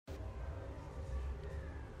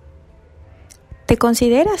¿Te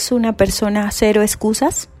consideras una persona cero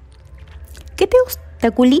excusas? ¿Qué te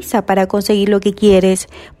obstaculiza para conseguir lo que quieres?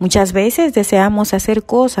 Muchas veces deseamos hacer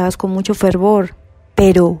cosas con mucho fervor,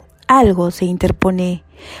 pero algo se interpone.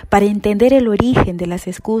 Para entender el origen de las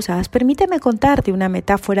excusas, permíteme contarte una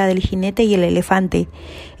metáfora del jinete y el elefante.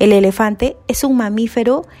 El elefante es un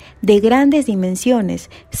mamífero de grandes dimensiones,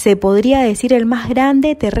 se podría decir el más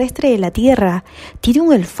grande terrestre de la Tierra. Tiene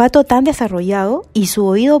un olfato tan desarrollado y su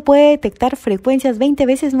oído puede detectar frecuencias 20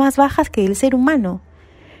 veces más bajas que el ser humano.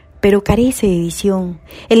 Pero carece de visión.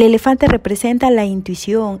 El elefante representa la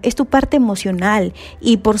intuición, es tu parte emocional,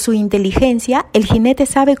 y por su inteligencia, el jinete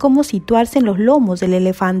sabe cómo situarse en los lomos del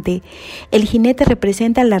elefante. El jinete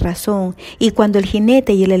representa la razón, y cuando el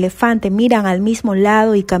jinete y el elefante miran al mismo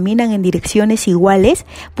lado y caminan en direcciones iguales,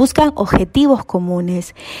 buscan objetivos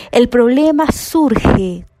comunes. El problema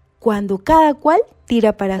surge cuando cada cual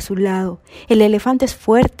tira para su lado. El elefante es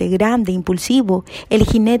fuerte, grande, impulsivo. El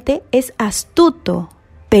jinete es astuto,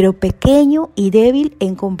 pero pequeño y débil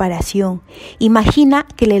en comparación. Imagina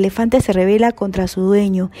que el elefante se rebela contra su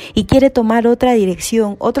dueño y quiere tomar otra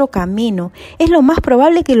dirección, otro camino. Es lo más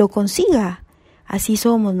probable que lo consiga. Así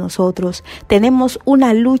somos nosotros. Tenemos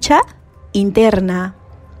una lucha interna.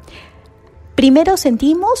 Primero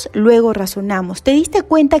sentimos, luego razonamos. ¿Te diste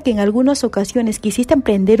cuenta que en algunas ocasiones quisiste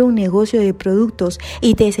emprender un negocio de productos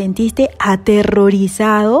y te sentiste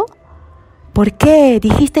aterrorizado? ¿Por qué?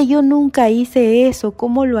 Dijiste yo nunca hice eso,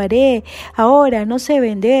 ¿cómo lo haré? Ahora no sé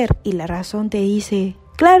vender. Y la razón te dice,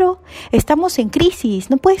 claro, estamos en crisis,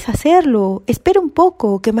 no puedes hacerlo, espera un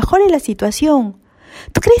poco, que mejore la situación.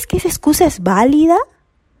 ¿Tú crees que esa excusa es válida?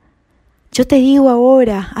 Yo te digo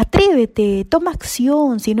ahora, atrévete, toma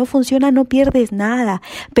acción, si no funciona no pierdes nada,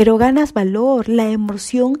 pero ganas valor, la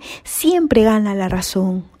emoción siempre gana la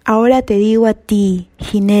razón. Ahora te digo a ti,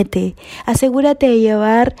 jinete, asegúrate de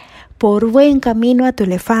llevar por buen camino a tu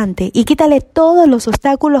elefante y quítale todos los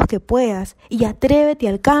obstáculos que puedas y atrévete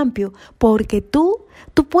al cambio, porque tú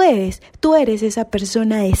puedes, tú eres esa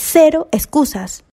persona de cero excusas.